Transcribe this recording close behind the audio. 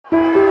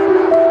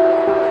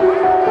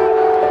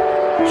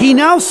He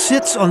now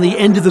sits on the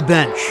end of the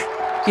bench.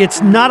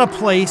 It's not a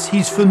place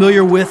he's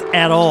familiar with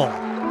at all.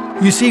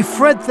 You see,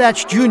 Fred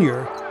Thatch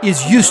Jr.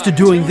 is used to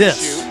doing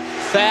this.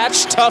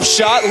 Thatch, tough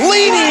shot,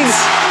 leading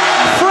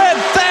Fred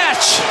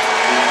Thatch.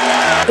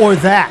 Or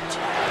that.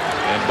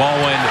 And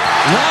Baldwin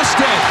lost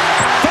it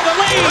for the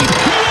lead.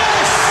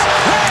 Yes!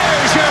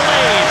 There's your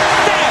lead.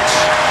 Thatch,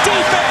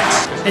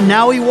 defense. And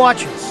now he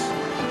watches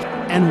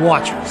and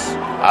watches.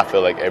 I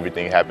feel like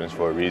everything happens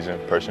for a reason,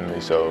 personally,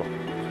 so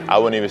I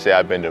wouldn't even say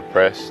I've been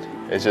depressed.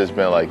 It's just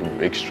been like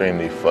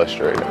extremely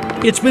frustrating.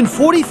 It's been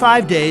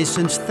 45 days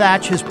since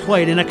Thatch has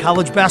played in a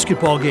college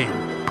basketball game.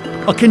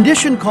 A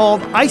condition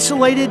called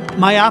isolated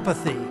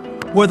myopathy,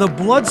 where the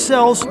blood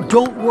cells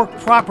don't work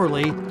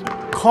properly,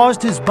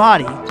 caused his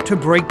body to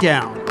break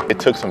down. It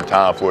took some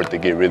time for it to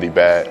get really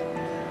bad.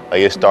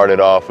 Like, it started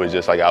off with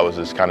just like I was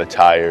just kind of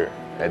tired,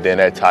 and then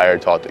that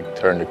tired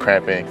turned to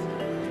cramping,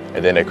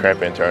 and then that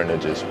cramping turned to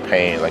just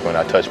pain, like when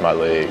I touched my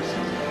legs.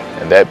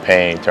 And that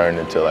pain turned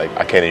into like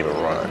I can't even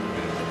run.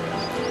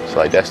 So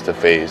like that's the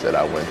phase that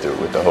I went through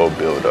with the whole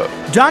build-up.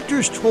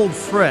 Doctors told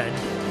Fred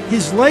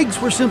his legs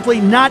were simply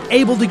not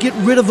able to get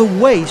rid of the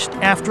waste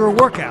after a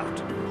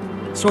workout.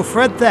 So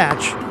Fred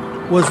Thatch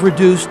was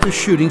reduced to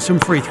shooting some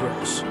free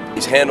throws.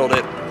 He's handled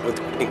it with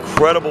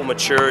incredible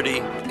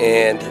maturity,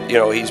 and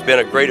he's been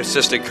a great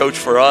assistant coach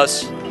for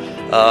us.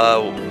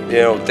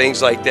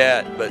 Things like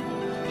that. But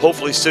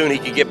hopefully soon he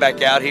can get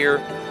back out here.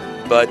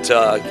 But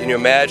can you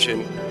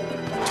imagine,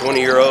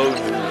 20-year-old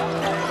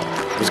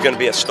who's going to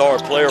be a star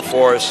player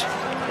for us,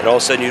 and all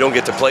of a sudden you don't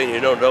get to play and you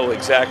don't know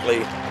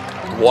exactly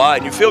why,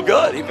 and you feel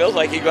good. He feels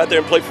like he go out there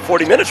and play for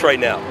 40 minutes right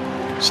now.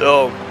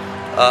 So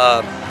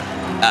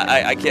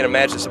I can't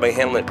imagine somebody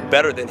handling it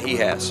better than he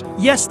has.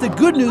 Yes, the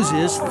good news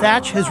is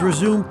Thatch has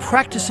resumed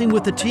practicing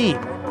with the team,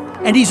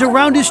 and he's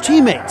around his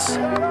teammates.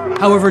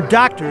 However,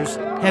 doctors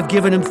have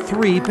given him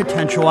 3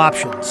 potential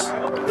options.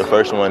 The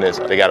first one is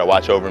they got to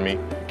watch over me,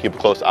 keep a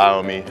close eye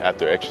on me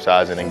after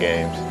exercising in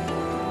games.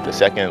 The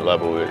second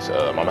level is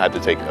I'm gonna have to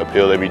take a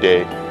pill every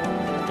day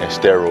and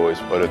steroids.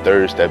 Or the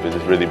third step is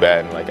it's really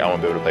bad and like I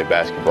won't be able to play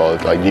basketball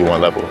at like D1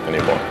 level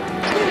anymore.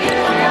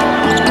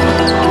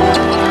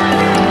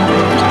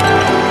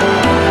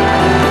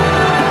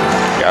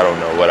 I don't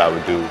know what I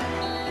would do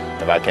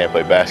if I can't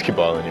play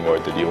basketball anymore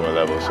at the D1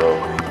 level. So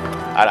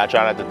I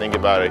try not to think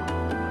about it